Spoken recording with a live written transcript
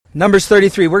Numbers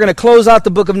 33. We're going to close out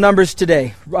the book of Numbers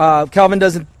today. Calvin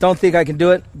don't think I can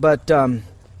do it, but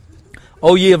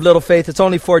O ye of little faith, it's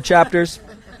only 4 chapters.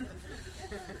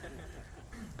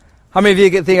 How many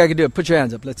of you think I can do it? Put your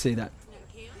hands up. Let's see that.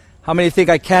 How many think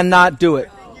I cannot do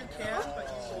it?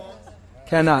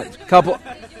 Cannot. Couple.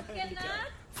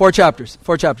 4 chapters.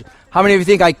 4 chapters. How many of you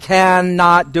think I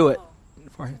cannot do it?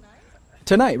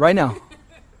 Tonight, right now.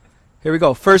 Here we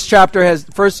go. First chapter has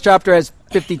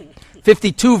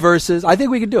 52 verses. I think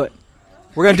we can do it.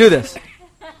 We're going to do this.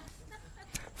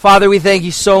 Father, we thank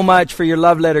you so much for your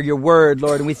love letter, your word,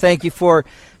 Lord. And we thank you for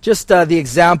just the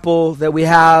example that we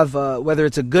have, whether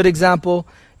it's a good example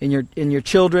in your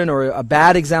children or a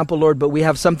bad example, Lord, but we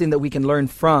have something that we can learn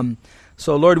from.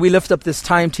 So, Lord, we lift up this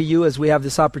time to you as we have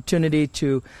this opportunity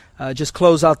to just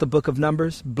close out the book of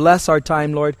Numbers. Bless our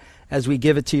time, Lord, as we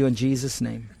give it to you in Jesus'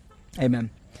 name. Amen.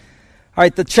 All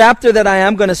right, the chapter that I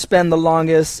am going to spend the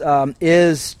longest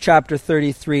is chapter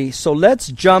 33. So let's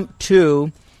jump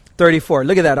to 34.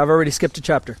 Look at that. I've already skipped a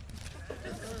chapter.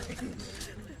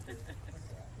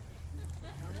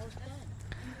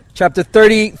 Chapter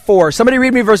 34. Somebody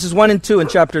read me verses 1 and 2 in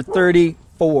chapter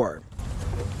 34.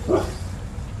 Then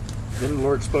the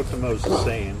Lord spoke to Moses,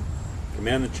 saying,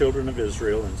 Command the children of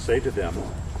Israel, and say to them,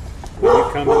 When you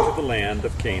come into the land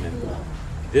of Canaan,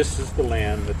 this is the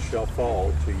land that shall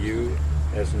fall to you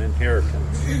as an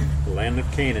inheritance, the land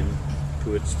of Canaan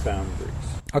to its boundaries.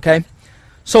 Okay,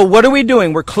 so what are we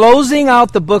doing? We're closing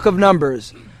out the book of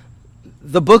Numbers.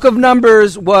 The book of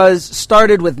Numbers was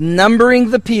started with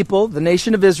numbering the people, the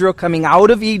nation of Israel, coming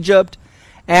out of Egypt,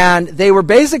 and they were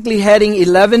basically heading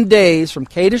 11 days from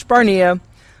Kadesh Barnea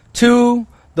to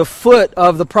the foot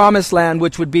of the promised land,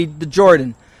 which would be the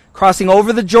Jordan. Crossing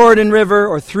over the Jordan River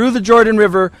or through the Jordan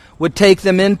River would take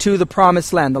them into the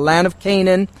promised land, the land of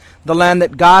Canaan, the land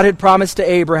that God had promised to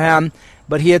Abraham,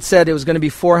 but he had said it was going to be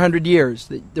 400 years.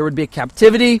 There would be a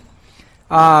captivity,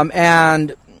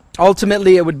 and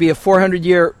ultimately it would be a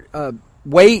 400-year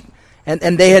wait,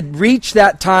 and they had reached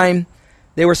that time.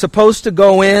 They were supposed to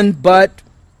go in, but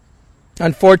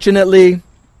unfortunately,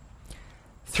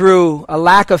 through a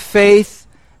lack of faith,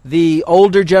 the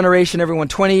older generation, everyone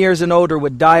 20 years and older,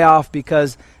 would die off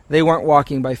because they weren't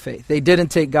walking by faith. They didn't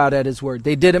take God at his word.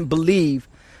 They didn't believe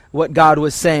what God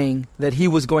was saying, that he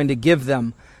was going to give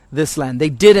them this land. They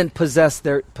didn't possess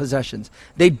their possessions.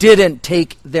 They didn't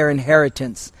take their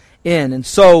inheritance in. And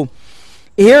so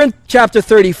here in chapter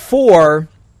 34,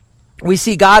 we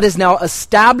see God is now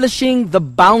establishing the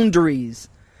boundaries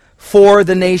for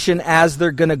the nation as they're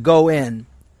going to go in.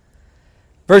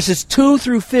 Verses 2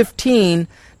 through 15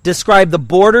 describe the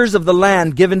borders of the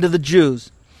land given to the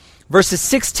Jews. Verses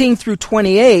 16 through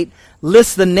 28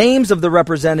 list the names of the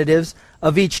representatives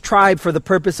of each tribe for the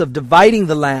purpose of dividing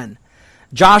the land.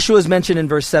 Joshua is mentioned in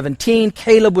verse 17.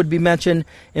 Caleb would be mentioned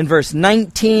in verse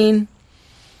 19.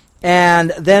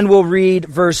 And then we'll read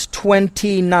verse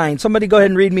 29. Somebody go ahead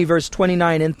and read me verse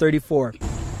 29 and 34.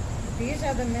 These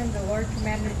are the men the Lord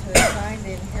commanded to assign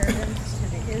the inheritance to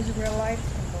the Israelites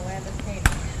in the land of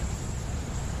Canaan.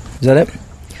 Is that it?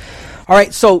 All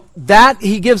right, so that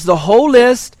he gives the whole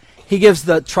list. He gives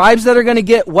the tribes that are going to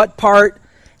get what part,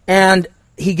 and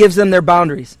he gives them their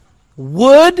boundaries.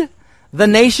 Would the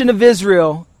nation of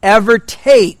Israel ever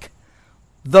take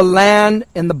the land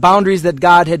and the boundaries that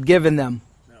God had given them?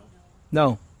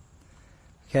 No.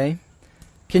 Okay.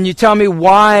 Can you tell me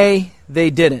why they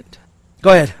didn't?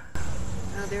 Go ahead.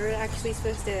 They were actually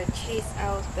supposed to chase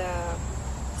out the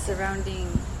surrounding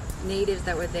natives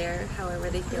that were there. However,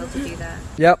 they failed to do that.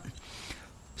 Yep.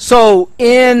 So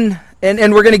and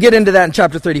we're going to get into that in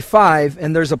chapter 35,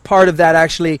 and there's a part of that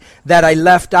actually that I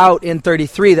left out in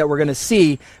 33 that we're going to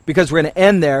see because we're going to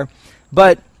end there.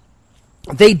 But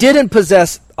they didn't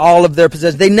possess all of their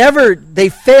possessions. They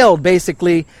failed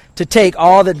basically to take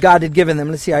all that God had given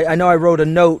them. Let's see, I know I wrote a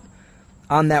note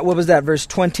on that. What was that? Verse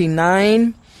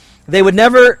 29. They would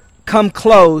never come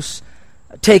close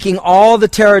taking all the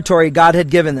territory God had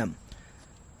given them.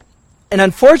 And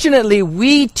unfortunately,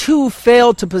 we too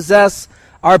fail to possess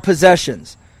our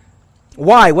possessions.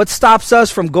 Why? What stops us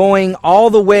from going all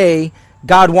the way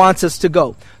God wants us to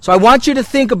go? So I want you to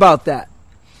think about that.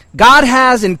 God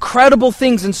has incredible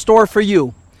things in store for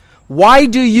you. Why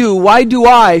do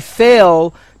I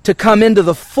fail to come into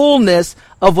the fullness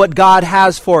of what God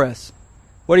has for us?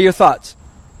 What are your thoughts?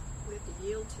 We have to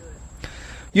yield to it.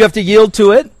 You have to yield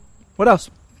to it. What else?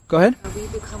 Go ahead. We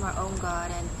become our own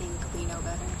God and think we know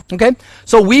better. Okay,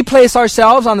 so we place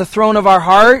ourselves on the throne of our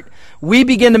heart. We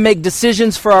begin to make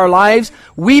decisions for our lives.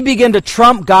 We begin to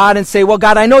trump God and say, well,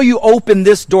 God, I know you opened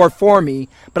this door for me,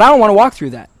 but I don't want to walk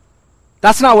through that.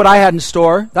 That's not what I had in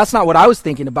store. That's not what I was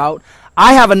thinking about.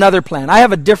 I have another plan. I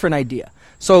have a different idea.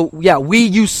 So, yeah, we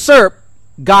usurp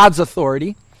God's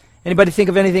authority. Anybody think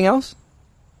of anything else?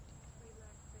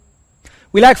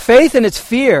 We lack faith, and it's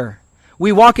fear.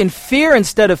 We walk in fear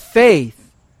instead of faith.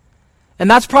 And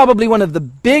that's probably one of the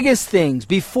biggest things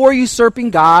before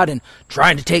usurping God and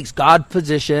trying to take God's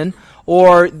position,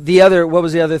 or the other, what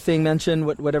was the other thing mentioned,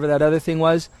 whatever that other thing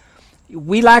was?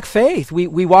 We lack faith.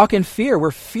 We walk in fear. We're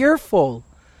fearful.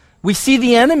 We see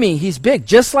the enemy. He's big,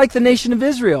 just like the nation of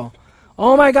Israel.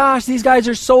 Oh my gosh, these guys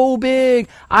are so big.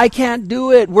 I can't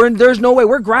do it. There's no way.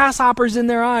 We're grasshoppers in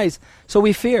their eyes. So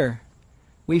we fear.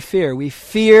 We fear. We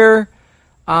fear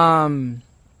the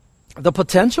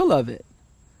potential of it.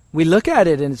 We look at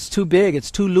it and it's too big.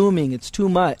 It's too looming. It's too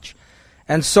much.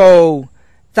 And so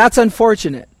that's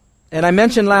unfortunate. And I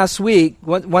mentioned last week,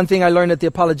 one thing I learned at the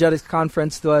apologetics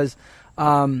conference was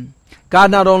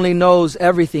God not only knows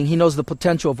everything, he knows the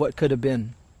potential of what could have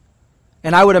been.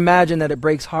 And I would imagine that it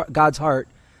breaks God's heart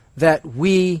that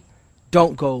we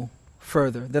don't go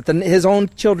further. That his own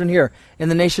children here in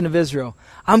the nation of Israel,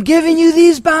 I'm giving you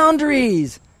these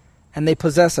boundaries. And they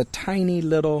possess a tiny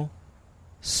little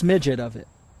smidget of it.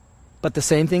 But the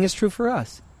same thing is true for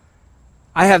us.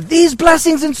 I have these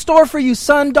blessings in store for you,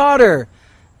 son, daughter.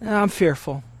 I'm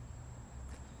fearful.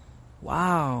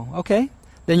 Wow. Okay.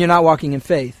 Then you're not walking in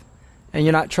faith. And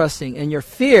you're not trusting. And your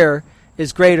fear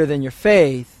is greater than your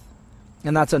faith.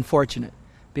 And that's unfortunate.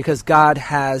 Because God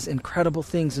has incredible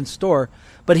things in store.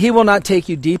 But he will not take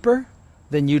you deeper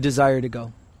than you desire to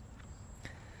go.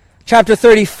 Chapter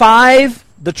 35,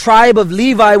 the tribe of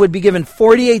Levi would be given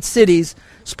 48 cities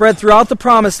spread throughout the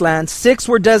promised land. 6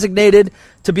 were designated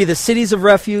to be the cities of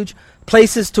refuge,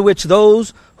 places to which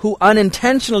those who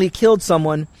unintentionally killed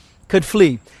someone could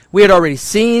flee. We had already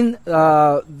seen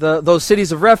those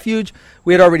cities of refuge.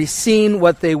 We had already seen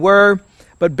what they were.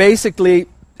 But basically,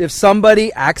 if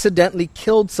somebody accidentally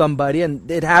killed somebody, and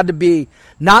it had to be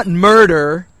not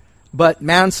murder, but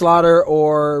manslaughter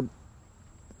or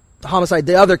homicide,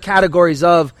 the other categories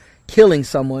of killing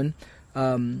someone,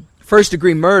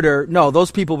 first-degree murder, no,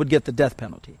 those people would get the death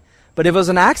penalty. But if it was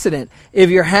an accident, if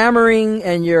you're hammering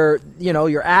and your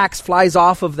axe flies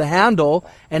off of the handle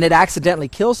and it accidentally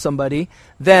kills somebody,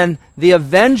 then the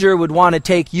avenger would want to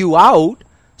take you out.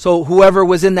 So whoever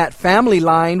was in that family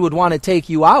line would want to take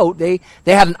you out. They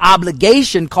had an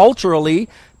obligation culturally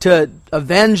to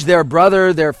avenge their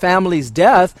brother, their family's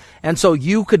death, and so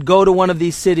you could go to one of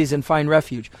these cities and find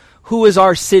refuge. Who is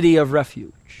our city of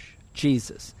refuge?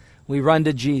 Jesus. We run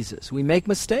to Jesus. We make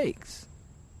mistakes.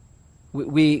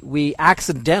 We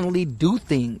accidentally do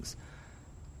things.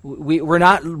 We're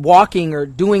not walking or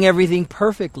doing everything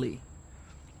perfectly.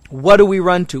 What do we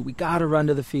run to? We got to run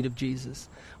to the feet of Jesus.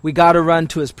 We got to run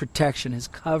to his protection, his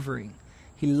covering.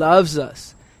 He loves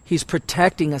us. He's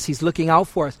protecting us. He's looking out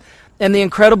for us. And the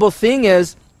incredible thing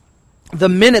is, the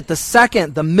minute, the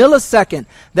second, the millisecond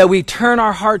that we turn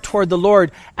our heart toward the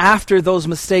Lord after those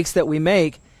mistakes that we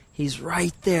make, he's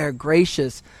right there,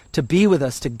 gracious, to be with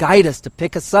us, to guide us, to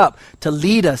pick us up, to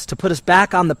lead us, to put us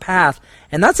back on the path.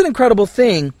 And that's an incredible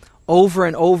thing over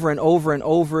and over and over and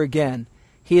over again.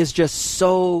 He is just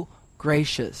so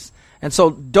gracious. And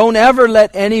so don't ever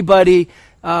let anybody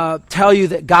tell you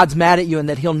that God's mad at you and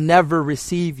that he'll never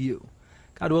receive you.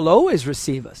 God will always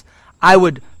receive us. I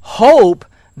would hope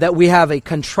that we have a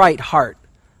contrite heart,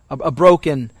 a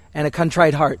broken and a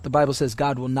contrite heart. The Bible says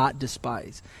God will not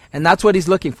despise. And that's what he's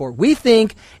looking for. We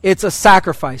think it's a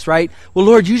sacrifice, right? Well,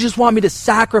 Lord, you just want me to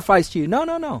sacrifice to you.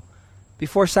 No.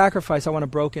 Before sacrifice, I want a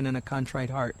broken and a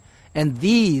contrite heart. And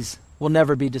these will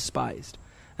never be despised.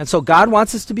 And so God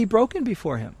wants us to be broken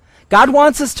before him. God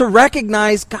wants us to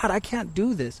recognize, God, I can't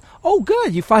do this. Oh,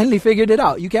 good. You finally figured it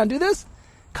out. You can't do this?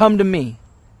 Come to me.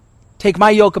 Take my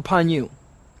yoke upon you.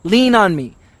 Lean on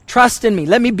me. Trust in me.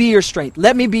 Let me be your strength.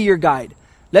 Let me be your guide.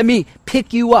 Let me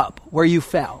pick you up where you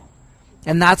fell.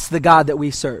 And that's the God that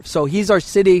we serve. So he's our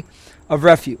city of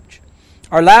refuge.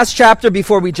 Our last chapter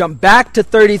before we jump back to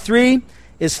 33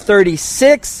 is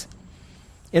 36.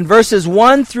 In verses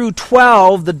 1 through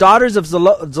 12, the daughters of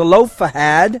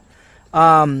Zelophehad,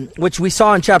 which we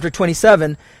saw in chapter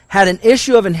 27, had an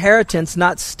issue of inheritance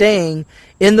not staying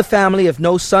in the family if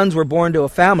no sons were born to a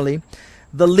family.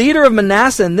 The leader of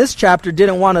Manasseh in this chapter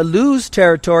didn't want to lose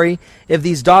territory if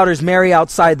these daughters marry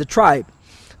outside the tribe.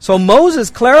 So Moses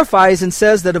clarifies and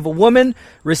says that if a woman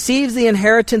receives the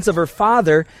inheritance of her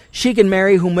father, she can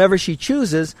marry whomever she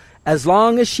chooses as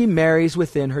long as she marries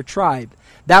within her tribe.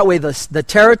 That way the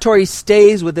territory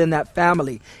stays within that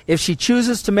family. If she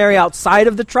chooses to marry outside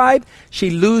of the tribe, she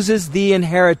loses the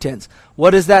inheritance.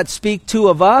 What does that speak to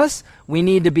of us? We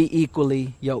need to be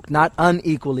equally yoked, not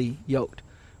unequally yoked.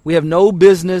 We have no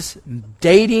business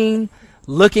dating,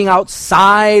 looking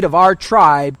outside of our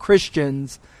tribe,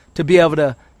 Christians, to be able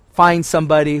to find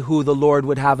somebody who the Lord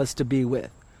would have us to be with.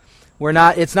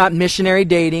 It's not missionary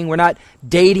dating. We're not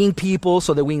dating people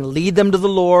so that we can lead them to the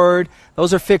Lord.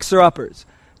 Those are fixer-uppers.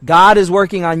 God is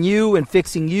working on you and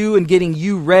fixing you and getting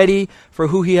you ready for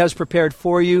who He has prepared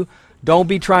for you. Don't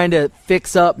be trying to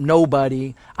fix up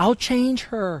nobody. I'll change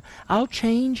her. I'll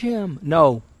change him.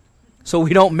 No. So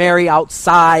we don't marry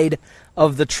outside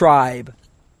of the tribe.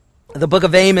 The book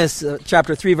of Amos,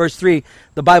 chapter 3, verse 3,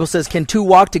 the Bible says, can two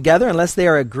walk together unless they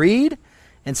are agreed?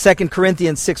 In 2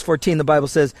 Corinthians 6:14, the Bible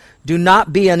says, do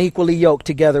not be unequally yoked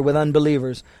together with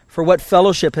unbelievers. For what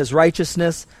fellowship has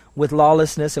righteousness with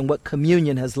lawlessness, and what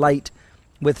communion has light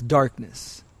with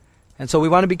darkness? And so we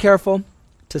want to be careful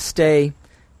to stay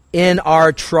in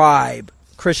our tribe.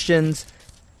 Christians,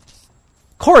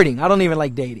 courting. I don't even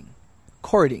like dating.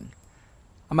 Courting.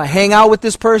 I'm going to hang out with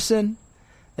this person.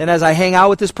 Then as I hang out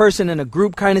with this person in a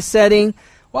group kind of setting,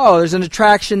 whoa, there's an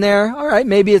attraction there. All right,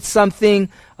 maybe it's something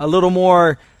a little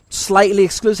more slightly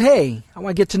exclusive. Hey, I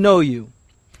want to get to know you.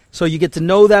 So you get to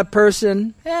know that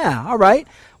person. Yeah, all right.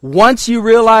 Once you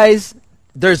realize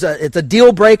it's a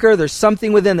deal breaker, there's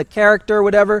something within the character or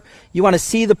whatever, you want to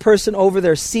see the person over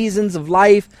their seasons of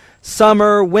life,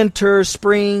 summer, winter,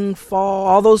 spring, fall,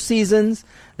 all those seasons.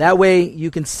 That way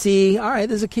you can see, all right,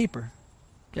 there's a keeper.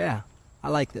 Yeah, I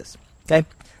like this. Okay,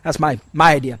 that's my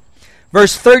idea.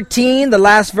 Verse 13, the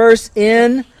last verse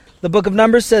in the book of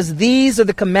Numbers says, these are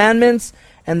the commandments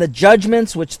and the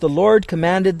judgments which the Lord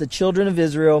commanded the children of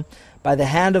Israel by the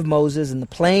hand of Moses in the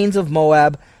plains of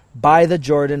Moab by the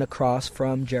Jordan across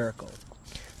from Jericho.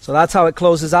 So that's how it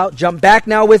closes out. Jump back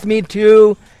now with me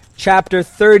to chapter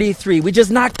 33. We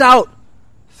just knocked out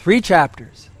 3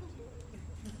 chapters.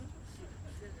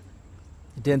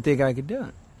 Didn't think I could do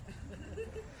it.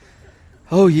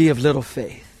 Oh, ye of little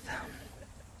faith.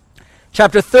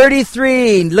 Chapter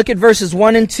 33, look at verses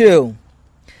 1 and 2.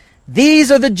 These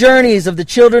are the journeys of the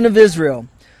children of Israel,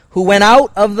 who went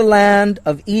out of the land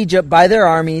of Egypt by their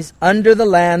armies under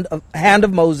the hand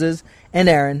of Moses and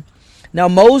Aaron. Now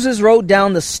Moses wrote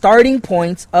down the starting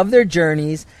points of their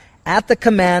journeys at the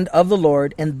command of the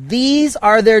Lord, and these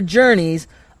are their journeys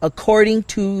according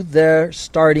to their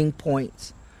starting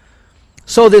points.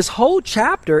 So this whole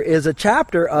chapter is a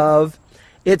chapter of,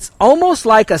 it's almost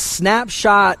like a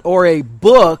snapshot or a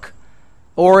book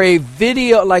or a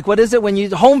video, like what is it when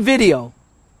you, home video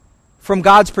from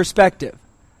God's perspective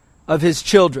of His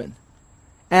children.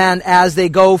 And as they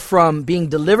go from being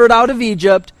delivered out of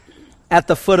Egypt at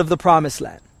the foot of the promised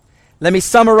land. Let me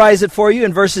summarize it for you.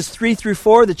 In verses 3 through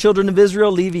 4, the children of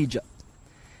Israel leave Egypt.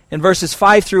 In verses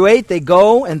 5 through 8, they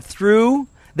go to and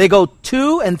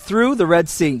through the Red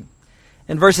Sea.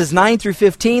 In verses 9 through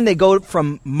 15, they go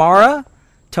from Marah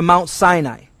to Mount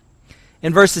Sinai.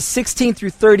 In verses 16 through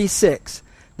 36,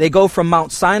 they go from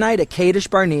Mount Sinai to Kadesh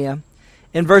Barnea.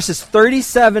 In verses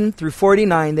 37 through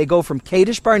 49, they go from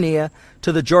Kadesh Barnea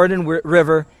to the Jordan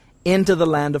River into the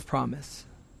land of promise.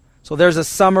 So there's a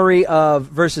summary of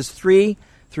verses 3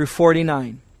 through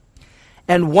 49.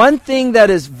 And one thing that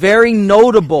is very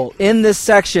notable in this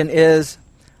section is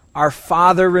our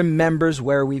Father remembers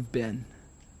where we've been.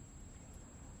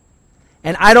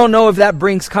 And I don't know if that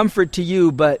brings comfort to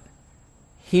you, but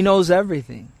He knows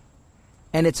everything.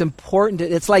 And it's important.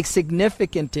 It's like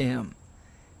significant to Him.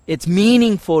 It's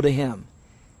meaningful to Him.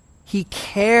 He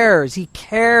cares. He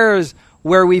cares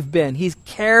where we've been. He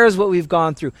cares what we've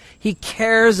gone through. He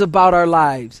cares about our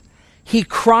lives. He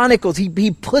chronicles.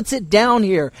 He puts it down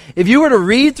here. If you were to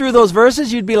read through those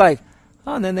verses, you'd be like,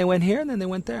 oh, and then they went here, and then they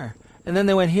went there. And then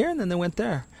they went here, and then they went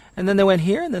there. And then they went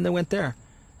here, and then they went there.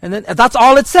 And then that's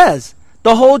all it says.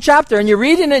 The whole chapter. And you're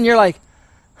reading it, and you're like,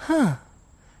 yeah,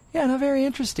 no, very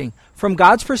interesting. From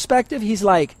God's perspective, He's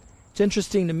like, it's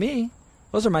interesting to me.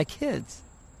 Those are my kids.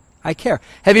 I care.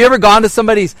 Have you ever gone to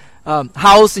somebody's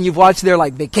house and you've watched their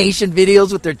like vacation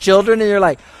videos with their children and you're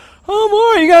like,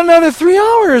 oh boy, you got another 3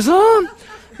 hours, huh?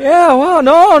 Yeah, well,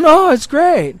 no, it's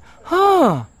great.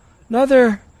 Huh?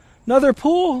 Another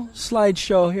pool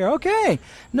slideshow here. Okay.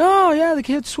 No, yeah, the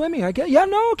kid's swimming. I get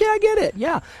it.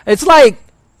 Yeah. It's like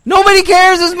nobody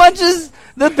cares as much as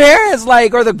the parents,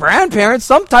 like, or the grandparents,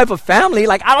 some type of family.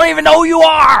 Like, I don't even know who you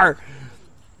are.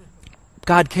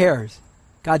 God cares.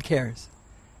 God cares.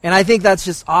 And I think that's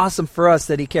just awesome for us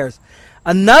that He cares.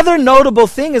 Another notable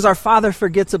thing is our Father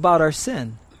forgets about our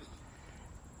sin.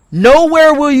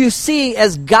 Nowhere will you see,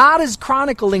 as God is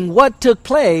chronicling what took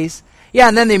place, yeah,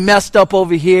 and then they messed up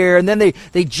over here, and then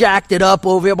they jacked it up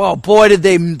over here. Oh, boy, did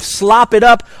they slop it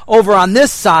up over on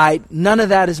this side. None of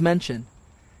that is mentioned.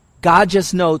 God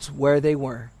just notes where they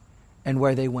were. and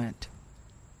where they went.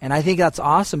 And I think that's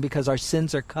awesome because our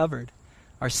sins are covered.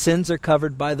 Our sins are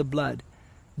covered by the blood.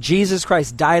 Jesus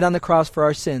Christ died on the cross for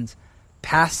our sins.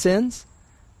 Past sins,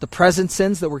 the present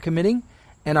sins that we're committing,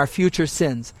 and our future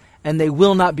sins. And they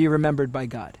will not be remembered by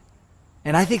God.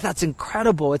 And I think that's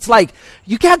incredible. It's like,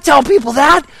 you can't tell people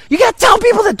that. You can't tell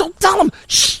people that. Don't tell them.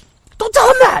 Shh. Don't tell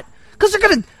them that. Because they're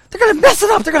gonna mess it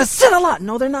up. They're gonna sin a lot.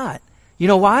 No, they're not. You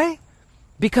know why?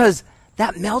 Because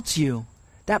that melts you.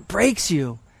 That breaks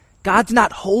you. God's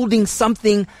not holding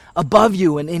something above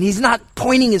you, and he's not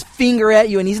pointing his finger at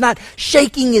you, and he's not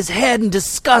shaking his head in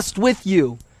disgust with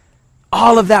you.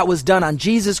 All of that was done on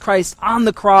Jesus Christ on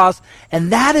the cross,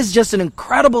 and that is just an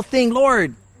incredible thing.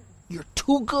 Lord, you're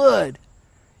too good.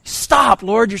 Stop,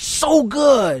 Lord, you're so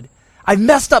good. I've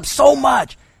messed up so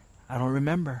much. I don't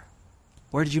remember.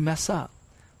 Where did you mess up?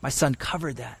 My son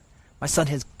covered that. My son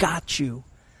has got you.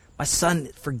 My son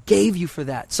forgave you for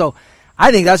that. So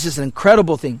I think that's just an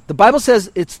incredible thing. The Bible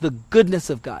says it's the goodness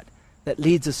of God that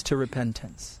leads us to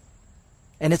repentance.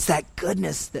 And it's that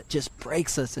goodness that just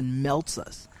breaks us and melts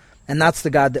us. And that's the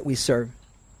God that we serve.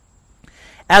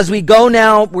 As we go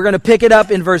now, we're going to pick it up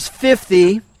in verse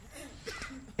 50.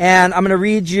 And I'm going to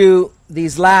read you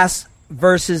these last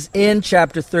verses in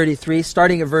chapter 33,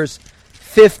 starting at verse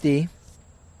 50.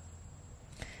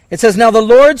 It says, "Now the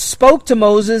Lord spoke to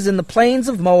Moses in the plains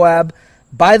of Moab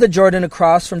by the Jordan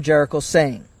across from Jericho,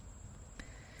 saying,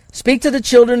 Speak to the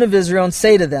children of Israel and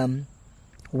say to them,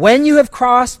 When you have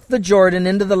crossed the Jordan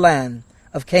into the land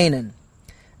of Canaan,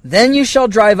 then you shall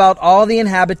drive out all the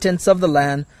inhabitants of the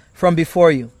land from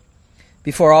before you,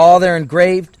 before all their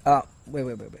engraved...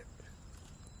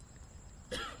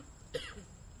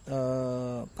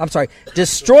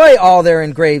 Destroy all their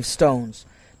engraved stones.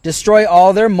 Destroy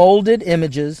all their molded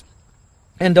images,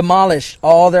 and demolish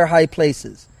all their high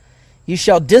places. You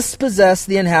shall dispossess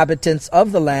the inhabitants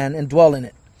of the land and dwell in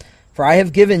it, for I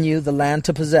have given you the land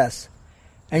to possess.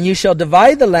 And you shall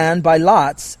divide the land by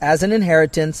lots as an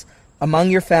inheritance among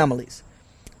your families.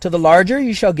 To the larger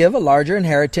you shall give a larger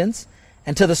inheritance,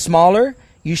 and to the smaller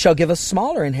you shall give a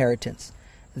smaller inheritance.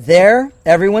 There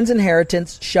everyone's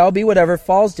inheritance shall be whatever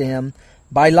falls to him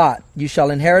by lot. You shall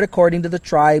inherit according to the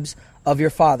tribes of your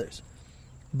fathers.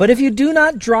 But if you do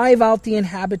not drive out the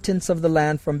inhabitants of the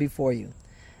land from before you,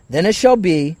 then it shall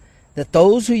be that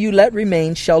those who you let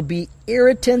remain shall be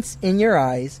irritants in your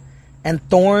eyes and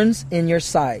thorns in your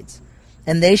sides,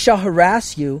 and they shall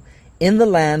harass you in the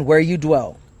land where you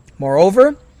dwell.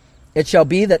 Moreover, it shall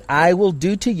be that I will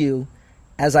do to you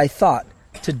as I thought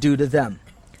to do to them."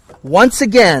 Once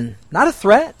again, not a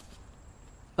threat,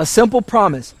 a simple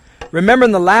promise. Remember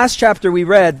in the last chapter we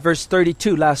read, verse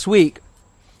 32 last week,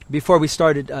 before we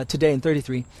started today in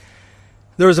 33,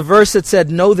 there was a verse that said,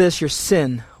 "Know this, your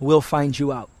sin will find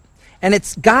you out." And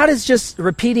God is just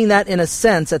repeating that in a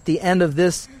sense at the end of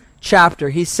this chapter.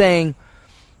 He's saying,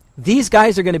 these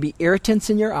guys are going to be irritants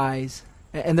in your eyes,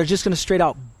 and they're just going to straight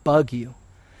out bug you.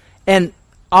 And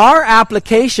our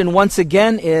application, once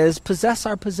again, is possess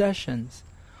our possessions.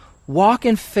 Walk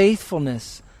in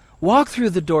faithfulness. Walk through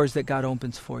the doors that God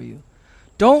opens for you.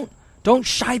 Don't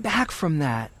shy back from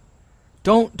that.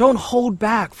 Don't hold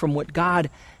back from what God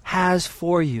has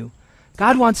for you.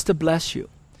 God wants to bless you.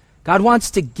 God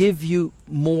wants to give you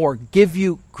more, give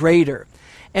you greater.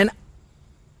 And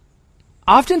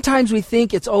oftentimes we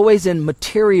think it's always in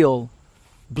material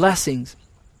blessings.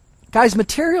 Guys,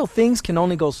 material things can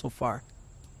only go so far.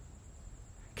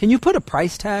 Can you put a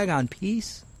price tag on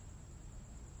peace?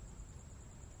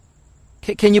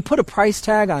 Can you put a price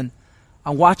tag on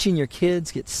watching your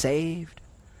kids get saved?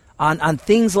 On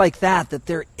things like that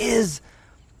there is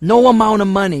no amount of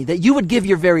money that you would give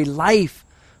your very life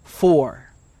for.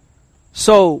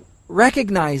 So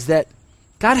recognize that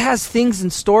God has things in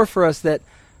store for us that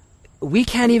we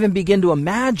can't even begin to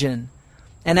imagine.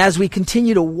 And as we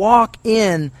continue to walk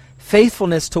in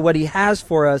faithfulness to what He has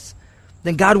for us,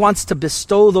 then God wants to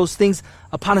bestow those things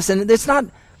upon us. And it's not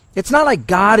like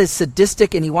God is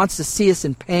sadistic and He wants to see us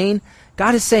in pain.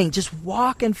 God is saying, just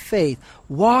walk in faith,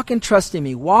 walk in trusting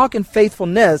me, walk in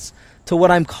faithfulness to what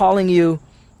I'm calling you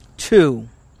to.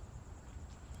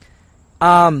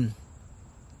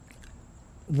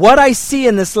 What I see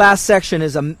in this last section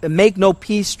is a make no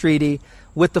peace treaty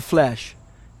with the flesh.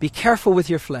 Be careful with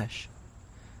your flesh.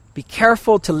 Be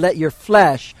careful to let your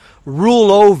flesh rule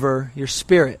over your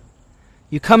spirit.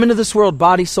 You come into this world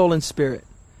body, soul, and spirit.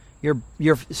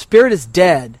 Your spirit is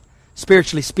dead,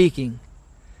 spiritually speaking.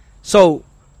 So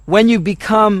when you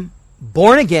become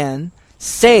born again,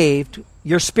 saved,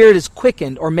 your spirit is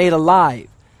quickened or made alive.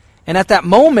 And at that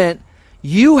moment,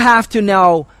 you have to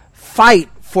now fight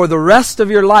for the rest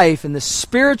of your life in this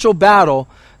spiritual battle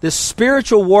this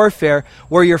spiritual warfare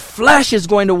where your flesh is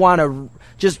going to want to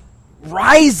just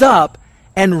rise up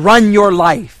and run your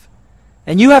life.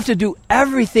 And you have to do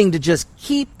everything to just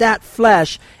keep that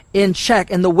flesh in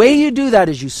check. And the way you do that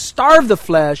is you starve the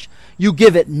flesh, you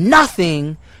give it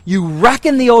nothing, you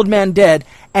reckon the old man dead,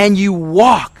 and you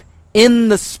walk in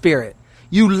the Spirit.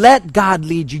 You let God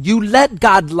lead you. You let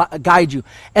God guide you.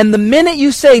 And the minute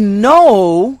you say,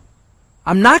 no,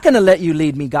 I'm not going to let you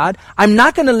lead me, God. I'm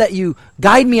not going to let you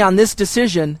guide me on this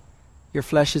decision, your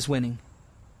flesh is winning.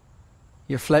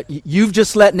 You've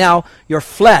just let now your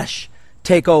flesh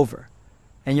take over.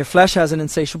 And your flesh has an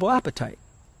insatiable appetite.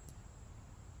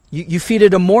 You feed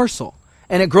it a morsel,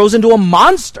 and it grows into a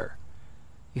monster.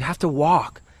 You have to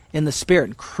walk in the Spirit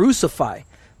and crucify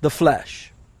the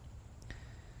flesh.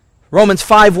 Romans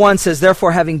 5:1 says,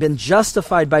 therefore, having been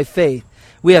justified by faith,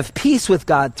 we have peace with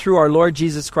God through our Lord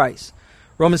Jesus Christ.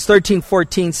 Romans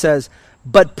 13:14 says,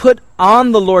 but put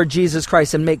on the Lord Jesus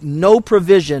Christ and make no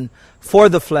provision for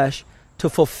the flesh to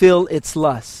fulfill its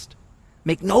lust.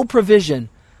 Make no provision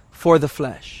for the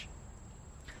flesh.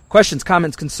 Questions,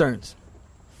 comments, concerns?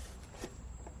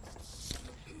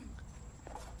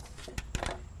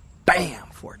 Bam!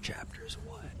 4 chapters.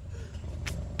 What?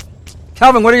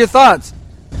 Calvin, what are your thoughts? It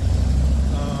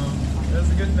was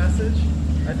a good message.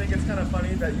 I think it's kind of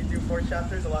funny that you do 4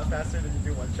 chapters a lot faster than you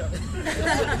do 1 chapter.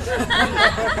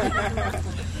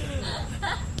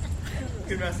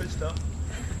 Good message, though.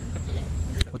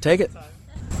 We'll take it.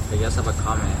 I guess I have a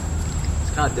comment.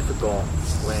 It's kind of difficult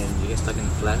when you get stuck in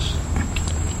the flesh.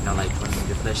 You know, like when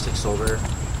your flesh takes over,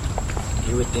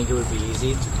 you would think it would be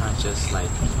easy to kind of just like,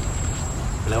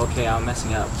 okay, I'm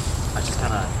messing up. I just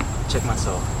kind of check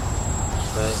myself.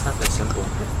 But it's not that simple.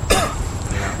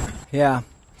 You know? Yeah.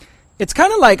 It's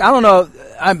kind of like, I don't know,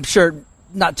 I'm sure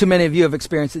not too many of you have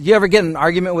experienced it. You ever get in an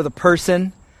argument with a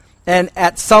person, and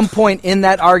at some point in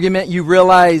that argument you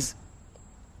realize,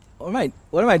 what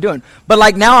am I doing? But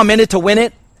like now I'm in it to win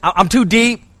it. I'm too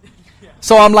deep.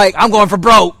 So I'm like, I'm going for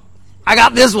broke. I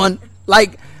got this one.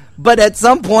 Like, but at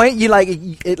some point you like,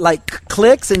 it like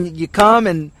clicks and you come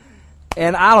and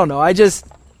I don't know.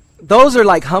 Those are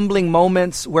like humbling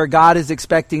moments where God is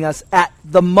expecting us at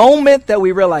the moment that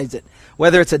we realize it.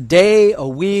 Whether it's a day, a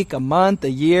week, a month,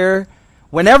 a year.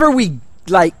 Whenever we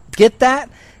like get that,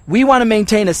 we want to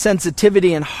maintain a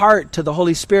sensitivity and heart to the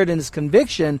Holy Spirit and His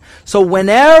conviction. So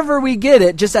whenever we get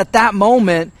it, just at that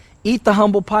moment, eat the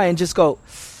humble pie and just go,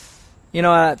 you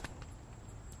know what?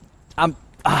 I'm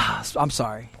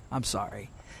sorry. I'm sorry.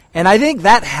 And I think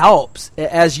that helps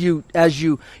as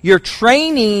you're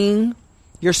training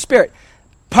your spirit.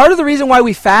 Part of the reason why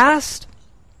we fast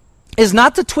is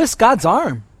not to twist God's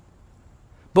arm.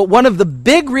 But one of the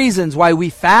big reasons why we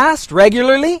fast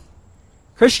regularly,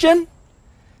 Christian,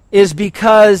 is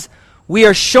because we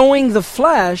are showing the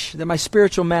flesh that my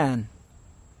spiritual man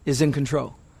is in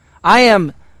control. I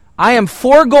am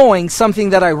foregoing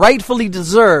something that I rightfully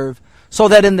deserve so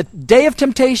that in the day of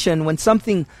temptation, when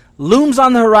something looms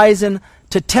on the horizon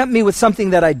to tempt me with something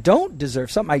that I don't deserve,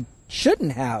 something I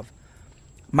shouldn't have,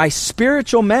 my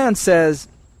spiritual man says,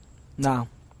 no, I'm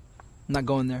not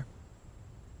going there.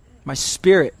 My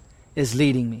spirit is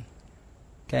leading me,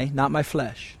 okay, not my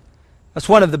flesh. That's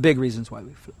one of the big reasons why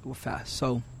we fast.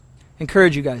 So,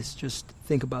 encourage you guys, just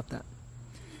think about that.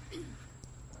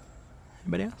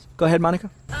 Anybody else? Go ahead, Monica.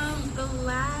 The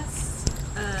last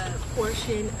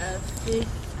portion of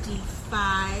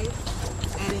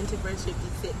 55 and into verse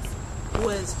 56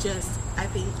 was just, I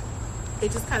think,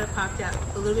 it just kind of popped out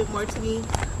a little bit more to me,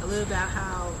 a little about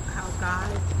how God,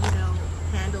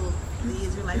 handled the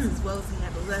Israelites as well as He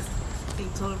handled us. He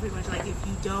told them pretty much like, if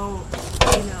you don't,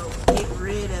 get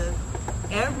rid of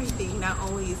everything, not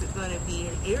only is it going to be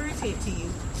an irritant to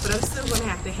you, but I'm still going to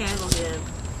have to handle them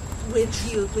with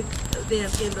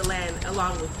them in the land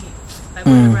along with you. Like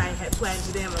whatever I had planned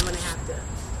for them, I'm going to have to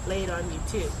lay it on you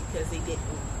too, because they didn't,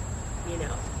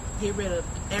 get rid of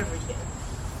everything.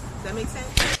 Does that make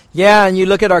sense? Yeah, and you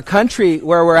look at our country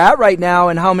where we're at right now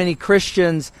and how many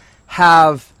Christians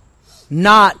have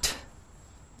not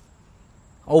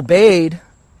obeyed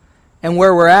and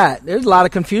where we're at. There's a lot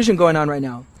of confusion going on right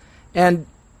now. And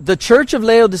the church of the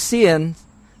Laodiceans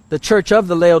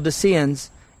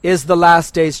is the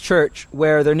last days church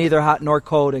where they're neither hot nor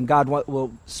cold and God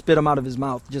will spit them out of His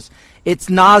mouth. It's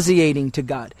nauseating to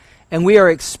God. And we are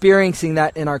experiencing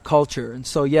that in our culture. And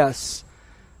so yes,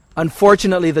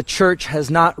 unfortunately the church has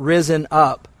not risen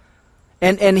up.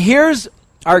 And here's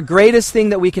our greatest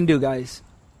thing that we can do, guys.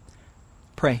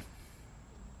 Pray.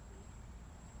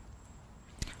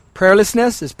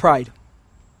 Prayerlessness is pride.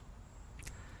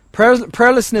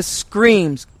 Prayerlessness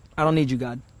screams, I don't need you,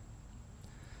 God.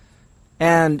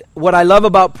 And what I love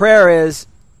about prayer is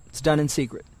it's done in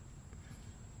secret.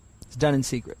 It's done in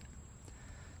secret.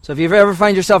 So if you ever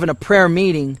find yourself in a prayer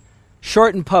meeting,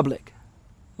 short in public,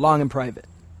 long in private.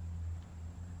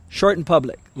 Short in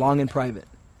public, long in private.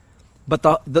 But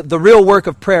the real work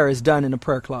of prayer is done in a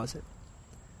prayer closet.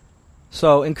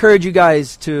 So encourage you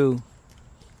guys to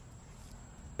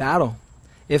battle.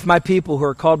 If my people who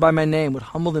are called by my name would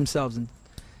humble themselves and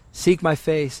seek my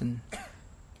face and,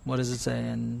 what does it say,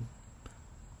 and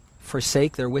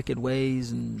forsake their wicked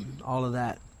ways and all of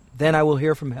that, then I will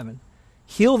hear from heaven.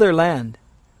 Heal their land.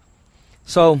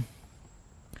 So,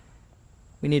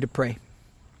 we need to pray.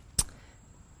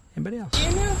 Anybody else? Do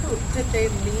you know did they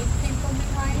leave people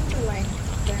behind, or like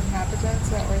the inhabitants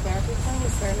that were there before?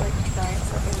 Was there like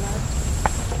tribes that they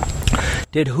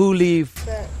left? Did who leave?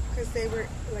 Because they were,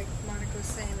 like Monica was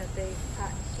saying, that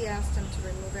he asked them to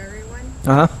remove everyone.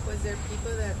 Uh-huh. Was there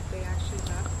people that they actually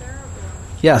left there? Or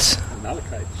Yes.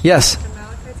 Amalekites. Yes. the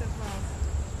Amalekites and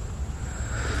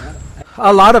Paul?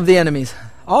 A lot of the enemies.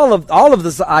 All of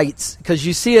the ites. Because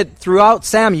you see it throughout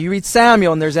Samuel. You read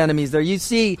Samuel and there's enemies there. You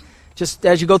see, just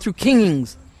as you go through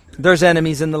Kings, there's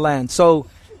enemies in the land. So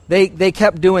they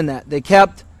kept doing that. They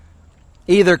kept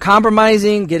either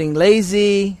compromising, getting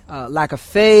lazy, lack of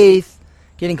faith,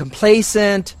 getting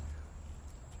complacent.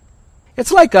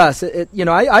 It's like us.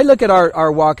 I look at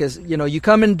our walk as, you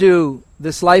come into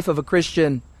this life of a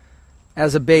Christian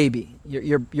as a baby.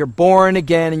 You're born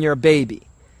again and you're a baby.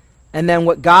 And then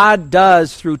what God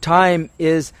does through time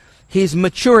is He's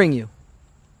maturing you.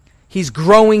 He's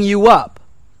growing you up.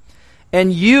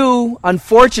 And you,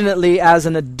 unfortunately, as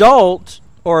an adult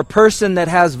or a person that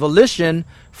has volition,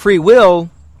 free will,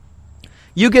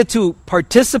 you get to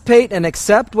participate and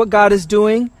accept what God is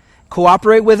doing,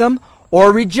 cooperate with Him,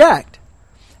 or reject.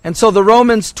 And so the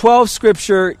Romans 12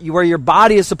 scripture, where your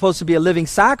body is supposed to be a living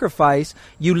sacrifice,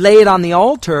 you lay it on the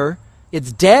altar,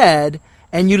 it's dead,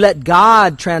 and you let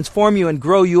God transform you and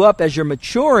grow you up as you're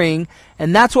maturing,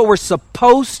 and that's what we're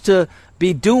supposed to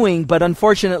be doing. But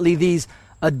unfortunately, these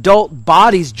adult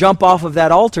bodies jump off of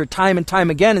that altar time and time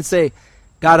again and say,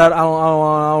 God, I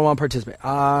don't want to participate.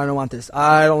 I don't want this.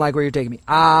 I don't like where you're taking me.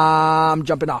 I'm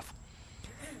jumping off.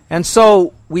 And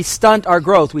so we stunt our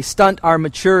growth. We stunt our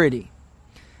maturity.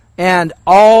 And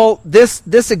all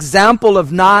this example of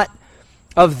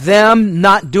them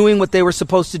not doing what they were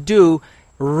supposed to do,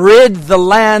 rid the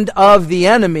land of the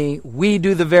enemy. We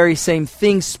do the very same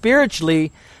thing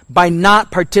spiritually by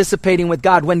not participating with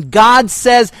God. When God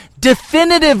says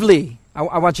definitively,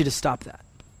 I want you to stop that.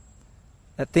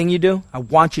 That thing you do, I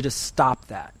want you to stop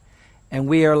that. And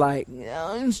we are like,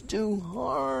 it's too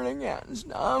hard, I can't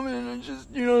stop it. I just,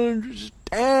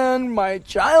 understand my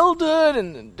childhood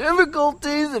and the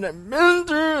difficulties that I've been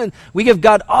through. And we give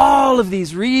God all of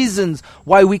these reasons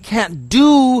why we can't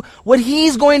do what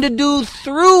He's going to do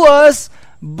through us,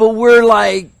 but we're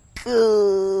like,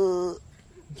 your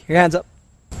hands up.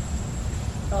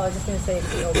 Oh, I was just going to say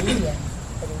it's the obedience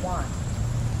that we want.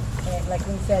 And like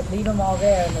we said, leave them all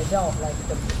there, and they don't. Like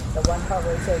the one part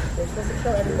where it says they're supposed to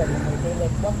kill everybody, and they let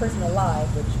one person alive,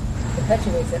 which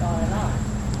perpetuates it on and on.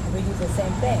 And we do the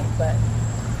same thing, but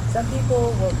some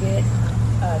people will get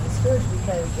discouraged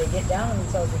because they get down on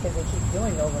themselves because they keep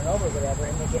doing it over and over, whatever,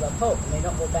 and they give up hope, and they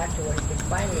don't go back to where He can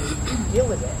finally deal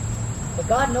with it.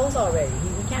 But God knows already.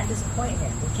 We can't disappoint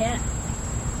Him. We can't.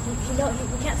 We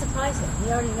can't surprise Him.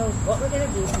 He already knows what we're going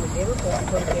to do from the day we're born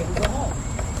until the day we go home.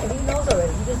 And He knows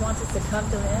already. He just wants us to come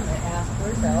to Him and ask for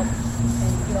His help.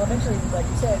 And, eventually, like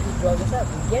you said, He grows us up.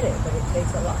 We get it, but it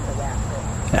takes a lot for that.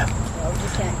 We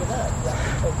just can't give up. We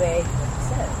have to obey what He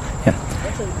says. Yeah.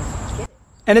 Eventually, we get it.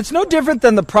 And it's no different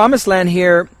than the promised land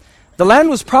here. The land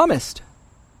was promised.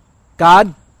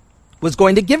 God was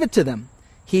going to give it to them.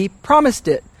 He promised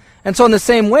it. And so in the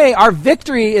same way, our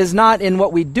victory is not in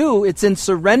what we do, it's in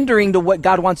surrendering to what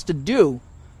God wants to do.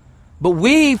 But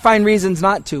we find reasons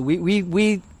not to.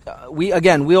 We'll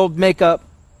make up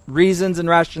reasons and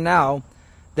rationale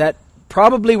that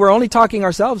probably we're only talking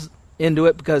ourselves into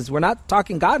it because we're not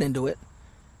talking God into it.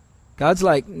 God's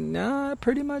like, nah, I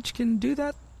pretty much can do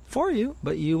that for you,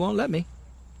 but you won't let me.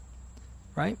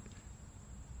 Right?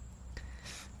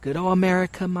 Good old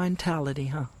America mentality,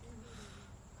 huh?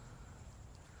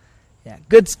 Yeah,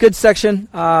 good section.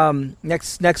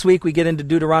 Next week we get into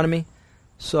Deuteronomy.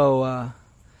 So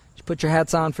just put your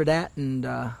hats on for that and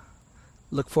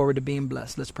look forward to being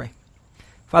blessed. Let's pray.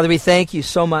 Father, we thank You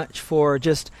so much for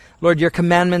just, Lord, Your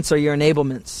commandments are Your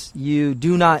enablements. You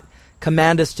do not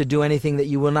command us to do anything that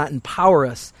You will not empower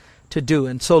us to do.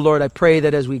 And so, Lord, I pray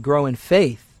that as we grow in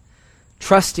faith,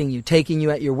 trusting You, taking You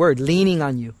at Your word, leaning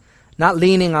on You, not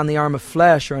leaning on the arm of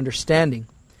flesh or understanding,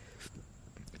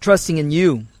 trusting in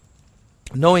you,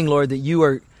 knowing, Lord, that you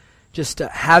are just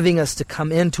having us to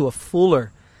come into a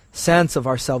fuller sense of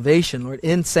our salvation, Lord,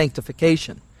 in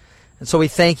sanctification. And so we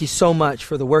thank you so much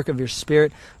for the work of your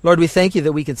Spirit. Lord, we thank you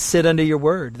that we can sit under your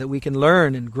word, that we can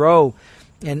learn and grow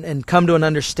and come to an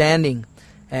understanding.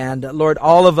 And Lord,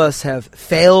 all of us have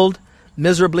failed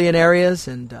miserably in areas,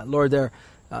 and Lord, there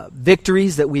are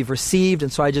victories that we've received.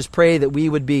 And so I just pray that we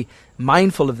would be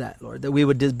mindful of that, Lord, that we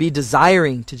would be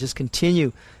desiring to just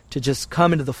continue to just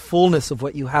come into the fullness of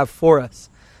what you have for us.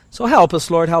 So help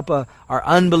us, Lord, help our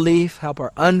unbelief, help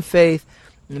our unfaith.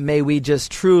 And may we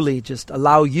just truly just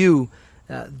allow you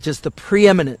just the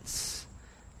preeminence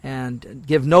and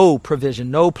give no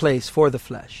provision, no place for the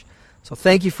flesh. So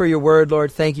thank you for your word,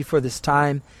 Lord. Thank you for this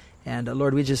time. And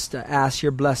Lord, we just ask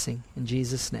your blessing in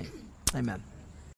Jesus' name. Amen.